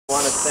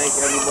to thank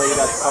everybody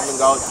that's coming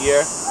out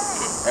here,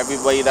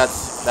 everybody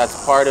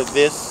that's part of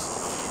this.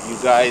 You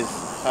guys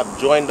have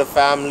joined the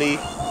family,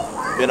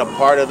 been a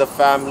part of the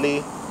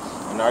family,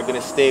 and are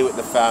gonna stay with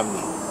the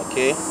family.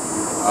 Okay.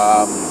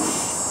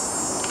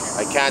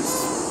 I can't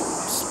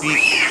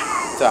speak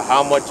to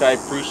how much I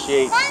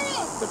appreciate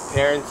the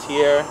parents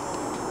here,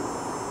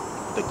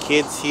 the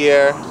kids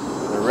here,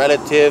 the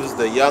relatives,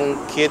 the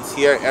young kids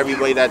here,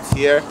 everybody that's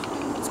here.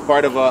 It's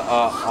part of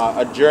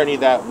a journey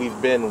that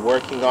we've been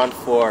working on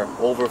for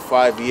over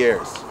 5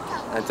 years.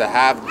 And to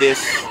have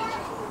this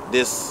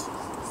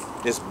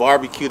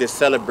barbecue, this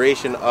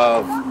celebration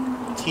of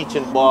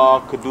teaching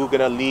ball,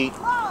 Cadougan Elite,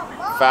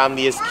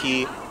 family is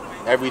key,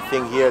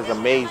 everything here is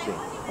amazing,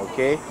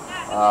 okay?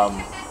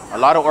 A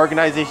lot of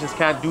organizations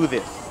can't do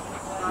this,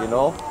 you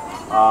know?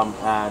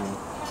 And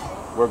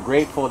we're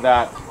grateful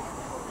that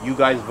you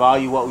guys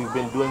value what we've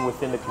been doing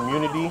within the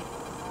community.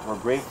 We're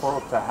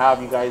grateful to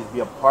have you guys be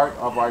a part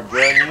of our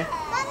journey,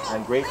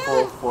 and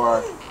grateful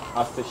for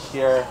us to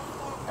share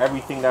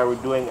everything that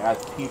we're doing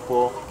as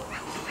people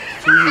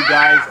to you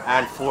guys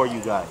and for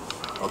you guys,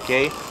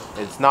 okay?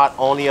 It's not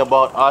only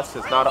about us,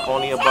 it's not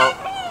only about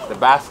the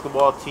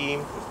basketball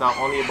team, it's not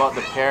only about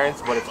the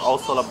parents, but it's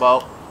also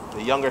about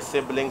the younger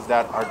siblings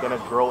that are going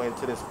to grow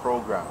into this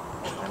program.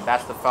 And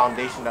that's the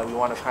foundation that we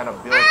want to kind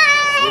of build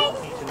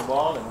with teaching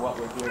ball and what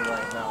we're doing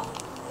right now.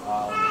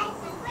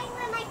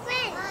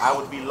 I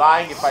would be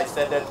lying if I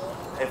said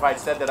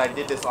that I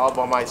did this all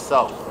by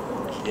myself.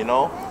 You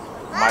know,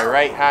 my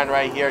right hand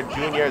right here,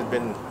 Junior, has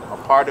been a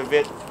part of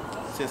it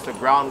since the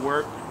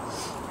groundwork.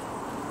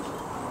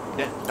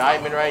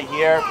 Diamond right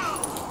here,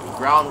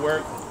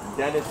 groundwork.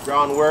 Dennis,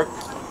 groundwork.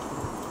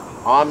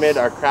 Ahmed,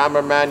 our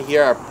cameraman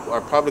here,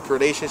 our public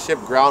relationship,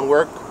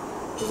 groundwork.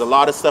 There's a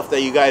lot of stuff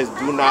that you guys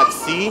do not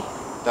see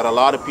that a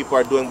lot of people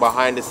are doing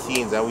behind the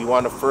scenes, and we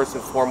want to first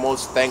and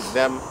foremost thank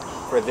them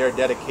for their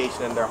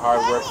dedication and their hard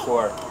work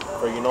for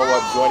you know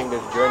what, joining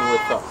this journey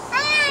with us,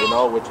 you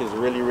know, which is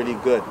really, really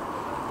good.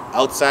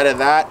 Outside of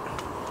that,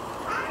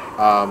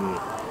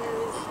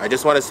 I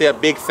just want to say a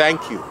big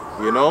thank you.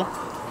 You know,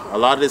 a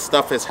lot of this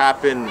stuff has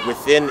happened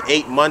within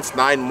 8 months,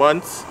 9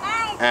 months,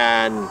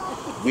 and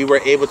we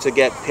were able to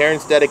get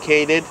parents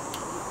dedicated.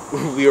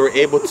 We were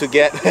able to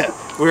get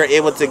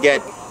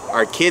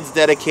our kids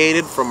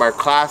dedicated from our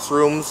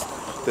classrooms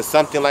to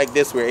something like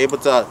this. We were able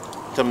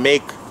to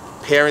make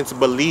parents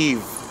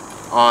believe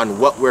on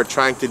what we're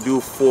trying to do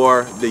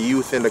for the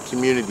youth in the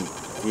community.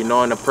 You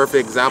know, and a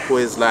perfect example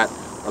is that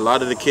a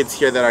lot of the kids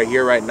here that are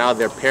here right now,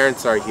 their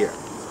parents are here,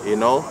 you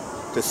know,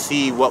 to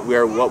see what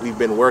we've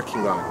been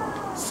working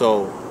on.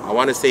 So I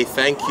want to say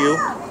thank you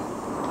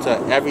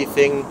to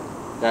everything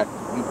that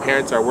you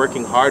parents are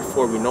working hard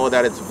for. We know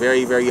that it's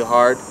very, very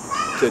hard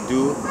to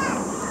do,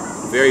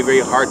 very,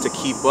 very hard to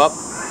keep up,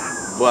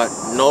 but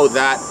know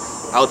that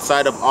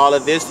outside of all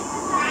of this,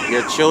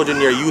 your children,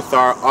 your youth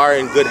are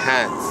in good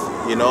hands.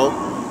 You know,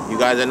 you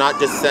guys are not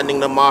just sending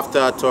them off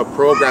to a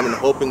program and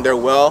hoping they're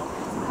well.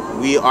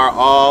 We are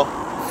all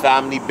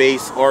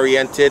family-based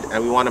oriented,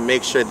 and we want to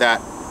make sure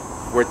that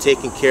we're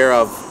taking care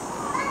of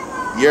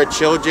your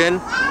children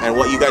and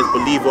what you guys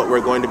believe what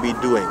we're going to be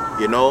doing.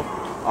 You know,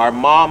 our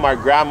mom, our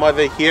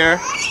grandmother here,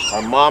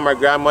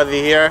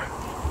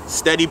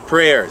 steady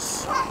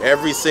prayers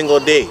every single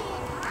day.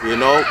 You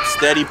know,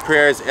 steady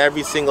prayers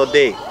every single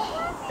day.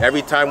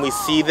 Every time we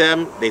see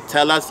them, they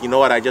tell us, you know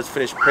what, I just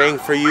finished praying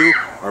for you,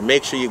 or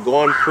make sure you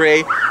go and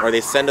pray, or they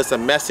send us a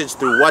message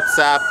through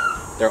WhatsApp.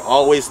 They're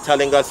always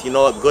telling us, you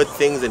know what, good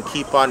things, and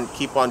keep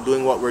on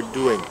doing what we're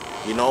doing,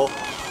 you know.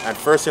 And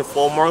first and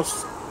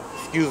foremost,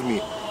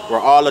 we're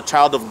all a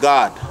child of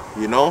God,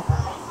 you know.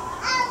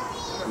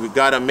 We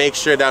gotta make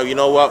sure that, you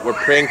know what, we're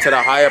praying to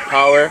the higher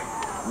power,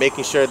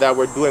 making sure that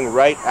we're doing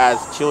right as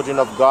children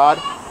of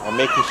God, and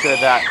making sure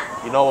that,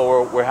 you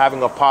know, we're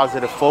having a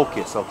positive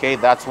focus, okay?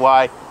 That's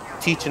why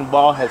teaching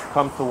ball has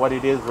come to what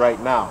it is right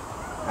now.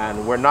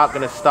 And we're not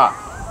gonna stop.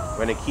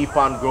 We're gonna keep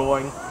on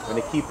growing. We're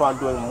gonna keep on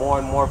doing more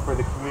and more for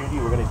the community.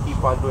 We're gonna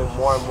keep on doing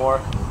more and more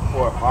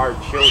for our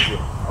children,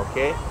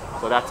 okay?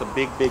 So that's a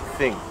big, big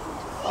thing.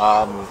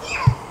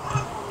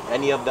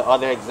 Any of the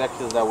other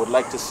executives that would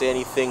like to say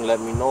anything, let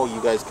me know.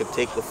 You guys could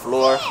take the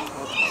floor.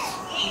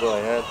 Go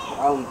ahead.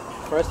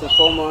 First and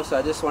foremost,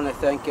 I just want to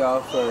thank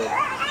y'all for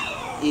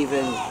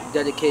even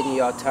dedicating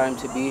y'all time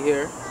to be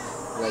here,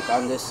 like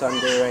on this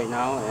Sunday right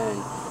now. And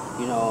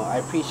you know, I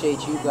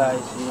appreciate you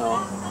guys, you know,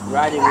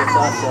 riding with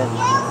us and,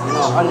 you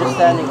know,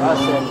 understanding us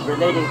and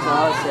relating to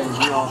us and,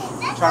 you know,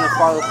 trying to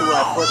follow through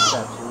our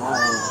footsteps, you know.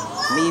 And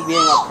me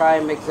being a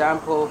prime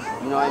example,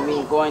 you know, I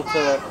mean, going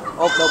to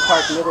Oakdale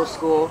Park Middle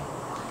School,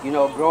 you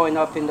know, growing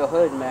up in the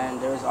hood, man,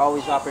 there's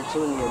always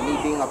opportunity. And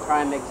me being a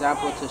prime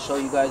example to show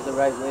you guys the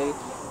right way,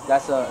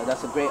 that's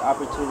a great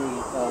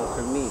opportunity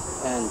for me.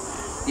 And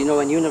you know,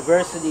 in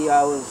university,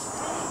 I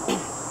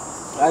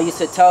used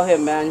to tell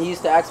him, man, he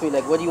used to ask me,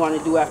 like, what do you want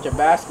to do after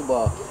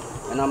basketball?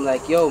 And I'm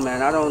like, yo,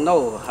 man, I don't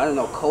know,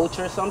 coach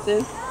or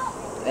something?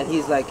 And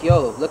he's like,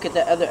 yo, look at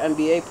the other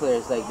NBA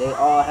players. Like, they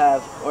all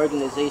have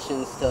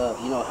organizations to,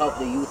 you know, help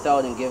the youth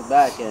out and give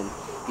back. And,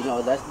 you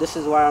know, this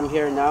is why I'm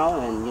here now,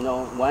 and you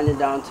know, winding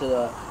down to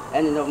the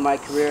ending of my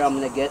career, I'm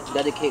gonna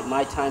dedicate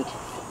my time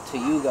to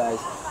you guys,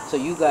 so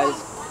you guys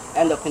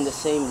end up in the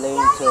same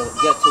lane to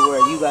get to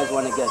where you guys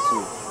want to get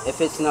to. If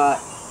it's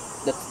not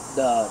the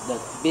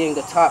being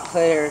the top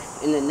player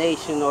in the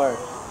nation or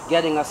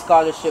getting a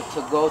scholarship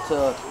to go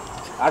to,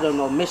 I don't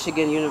know,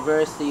 Michigan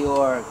University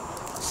or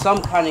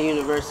some kind of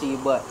university,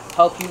 but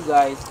help you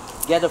guys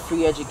get a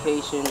free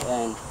education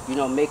and, you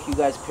know, make you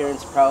guys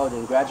parents proud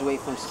and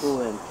graduate from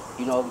school and,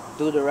 you know,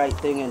 do the right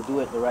thing and do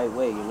it the right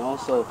way, you know.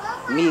 So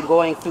me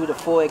going through the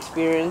full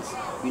experience,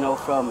 you know,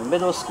 from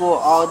middle school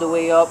all the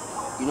way up,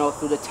 you know,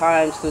 through the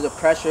times, through the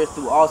pressure,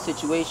 through all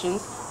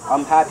situations,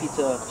 I'm happy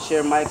to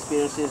share my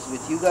experiences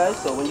with you guys.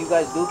 So when you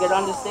guys do get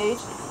on the stage,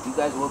 you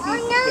guys will be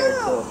prepared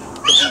to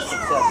be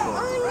successful,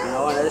 you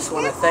know. And I just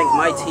want to thank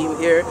my team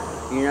here,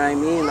 you know what I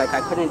mean? Like,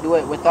 I couldn't do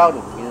it without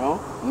them, you know.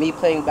 Me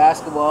playing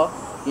basketball,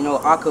 you know,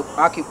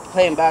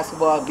 playing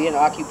basketball, being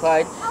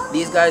occupied.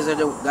 These guys are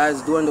the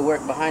guys doing the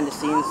work behind the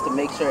scenes to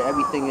make sure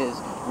everything is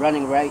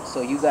running right, so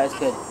you guys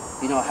could,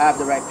 you know, have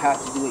the right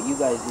path to do what you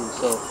guys do.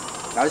 So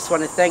I just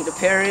want to thank the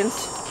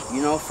parents,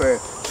 you know, for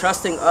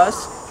trusting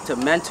us to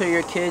mentor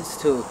your kids,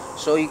 to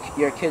show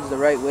your kids the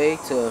right way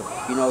to,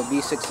 you know, be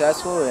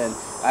successful. And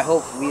I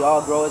hope we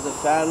all grow as a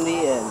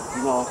family and,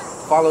 you know,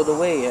 follow the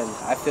way. And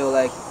I feel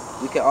like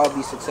we can all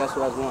be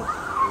successful as one.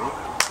 You know?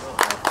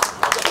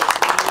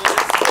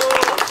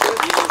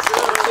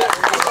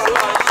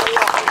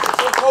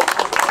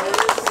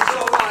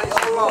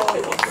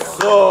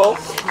 So,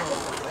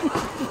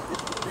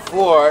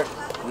 for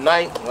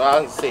I'm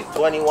gonna say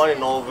 21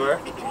 and over,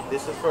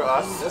 this is for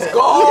us. Let's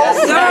go! Yes,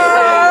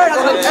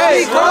 sir!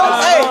 Hey,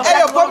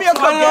 put me a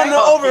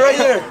cup over right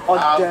here.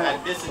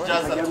 And this is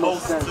just a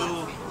toast to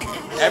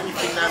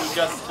everything that we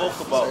just spoke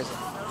about.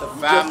 To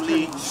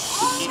family, to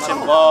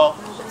teaching ball,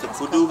 to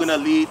Cadougan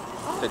Elite,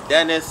 to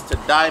Dennis, to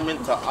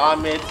Diamond, to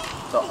Ahmed,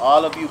 to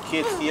all of you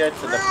kids here,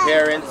 to the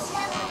parents,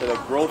 to the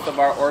growth of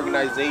our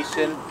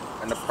organization,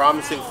 and the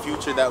promising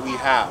future that we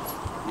have.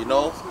 You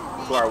know,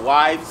 to our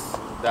wives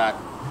that,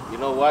 you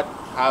know what,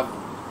 have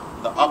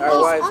the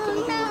utmost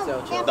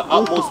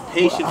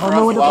patience for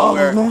us while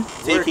we're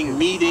taking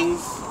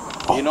meetings,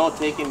 you know,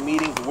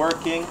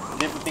 working,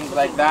 different things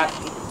like that.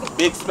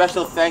 Big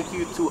special thank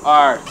you to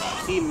our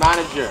team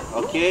manager,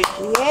 okay?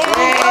 A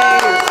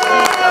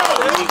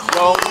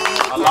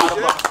lot of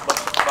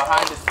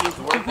behind the scenes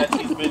work that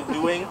she's been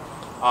doing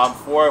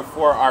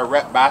for our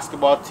rep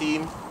basketball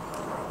team.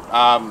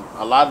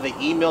 A lot of the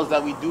emails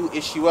that we do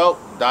issue out,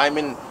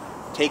 Diamond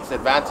takes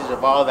advantage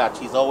of all that.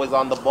 She's always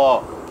on the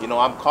ball. You know,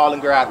 I'm calling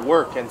her at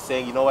work and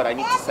saying, you know what, I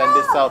need to send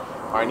this out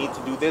or I need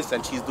to do this,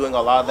 and she's doing a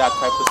lot of that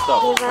type of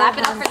stuff. Clap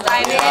it up for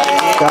Diamond.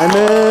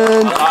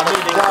 Diamond. A lot of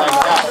things like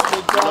that.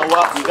 You know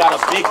what? We got a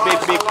big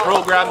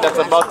program that's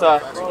about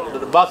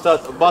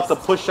to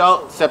push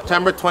out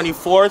September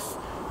 24th.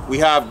 We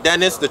have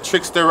Dennis, the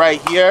trickster, right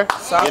here.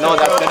 You know,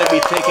 that's going to be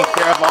taking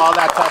care of all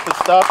that type of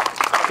stuff.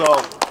 So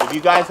if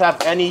you guys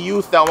have any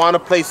youth that want to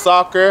play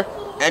soccer,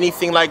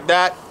 anything like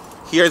that,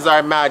 here's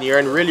our man. You're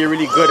in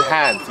really good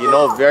hands. You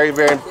know, very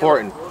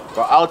important.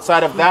 But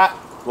outside of that, I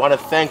want to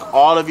thank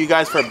all of you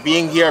guys for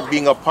being here,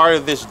 being a part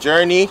of this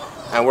journey,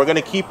 and we're going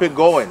to keep it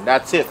going.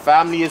 That's it.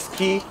 Family is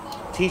key.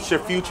 Teach your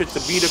future to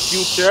be the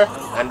future,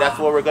 and that's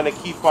what we're going to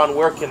keep on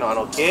working on,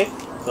 okay?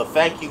 So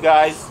thank you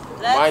guys.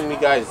 Mind me,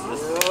 guys.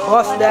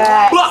 What's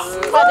that?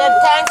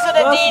 Thanks for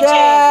the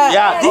DJ.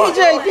 Yeah.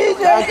 DJ.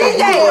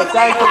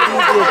 Thank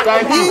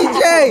you,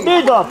 DJ.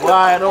 Big up.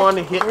 Why I don't want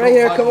to hit right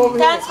here. Come over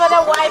here. Thanks for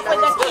the wife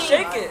with the key.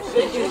 Shake it.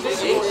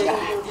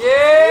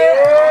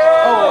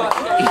 Yeah. Oh.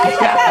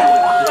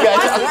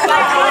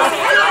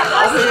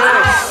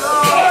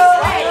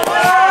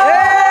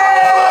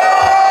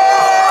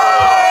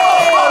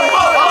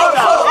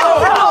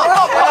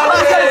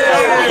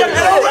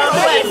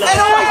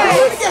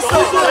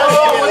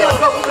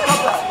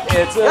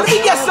 Let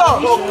me get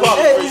some.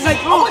 Hey, he's like,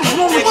 oh, I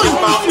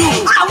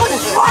want to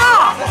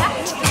try.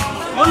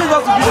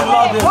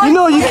 You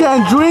know you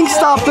can't drink,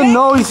 stop the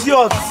noise. You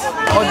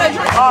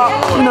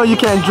know you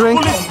can't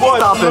drink,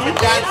 stop it.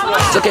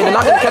 It's okay, they're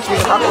not going to catch me.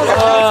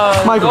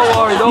 Michael,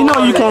 you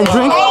know you can't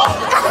drink.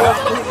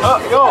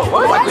 Michael,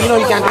 you know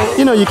you can't drink.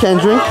 You know you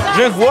can't drink.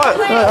 Drink what?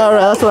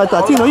 Alright, that's what I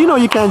thought. You know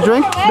you can't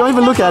drink. Don't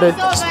even look at it.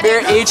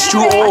 Spare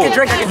H2O.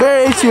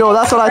 Bare H2O,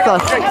 that's what I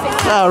thought.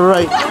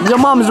 Alright, your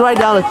mom is right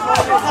down it.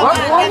 What?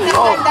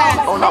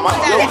 Oh, not my.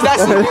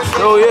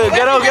 Yo, yeah,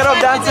 get up,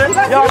 dancer.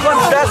 Yo, I'm going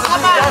to dance.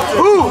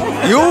 Who?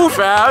 You,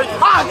 fam.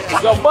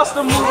 Yo, bust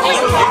the move.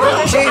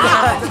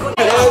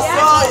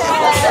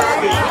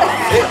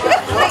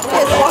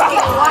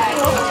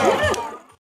 Yes,